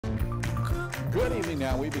Good evening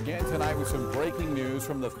now. We begin tonight with some breaking news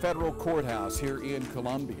from the federal courthouse here in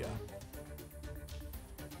Columbia.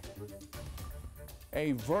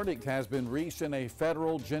 A verdict has been reached in a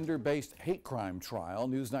federal gender-based hate crime trial.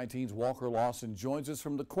 News 19's Walker Lawson joins us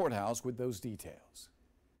from the courthouse with those details.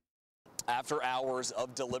 After hours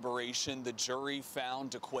of deliberation, the jury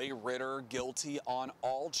found DaQua Ritter guilty on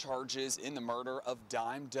all charges in the murder of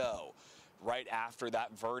Ladime Doe. Right after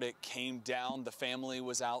that verdict came down, the family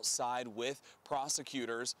was outside with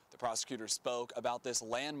prosecutors. The prosecutors spoke about this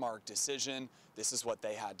landmark decision. This is what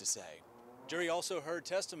they had to say. Jury also heard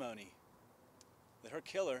testimony that her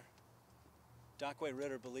killer, DaQua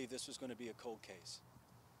Ritter, believed this was going to be a cold case.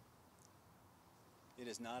 It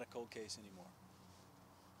is not a cold case anymore.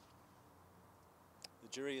 The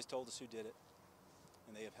jury has told us who did it,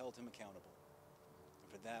 and they have held him accountable.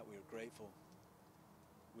 And for that, we are grateful.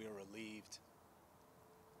 We are relieved,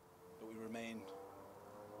 but we remain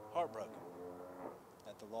heartbroken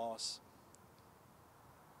at the loss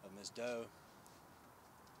of Ms. Doe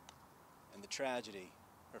and the tragedy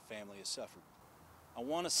her family has suffered. I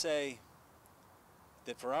want to say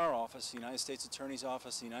that for our office, the United States Attorney's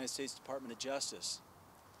Office, the United States Department of Justice,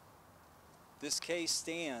 this case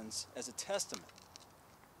stands as a testament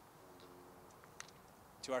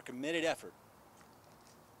to our committed effort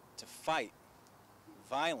to fight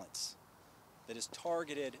violence that is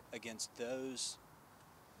targeted against those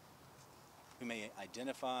who may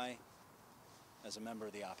identify as a member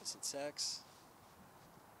of the opposite sex,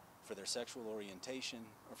 for their sexual orientation,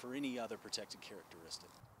 or for any other protected characteristic.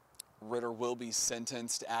 Ritter will be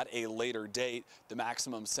sentenced at a later date. The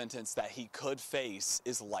maximum sentence that he could face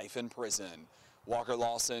is life in prison. Walker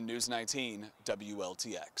Lawson, News 19,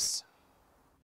 WLTX.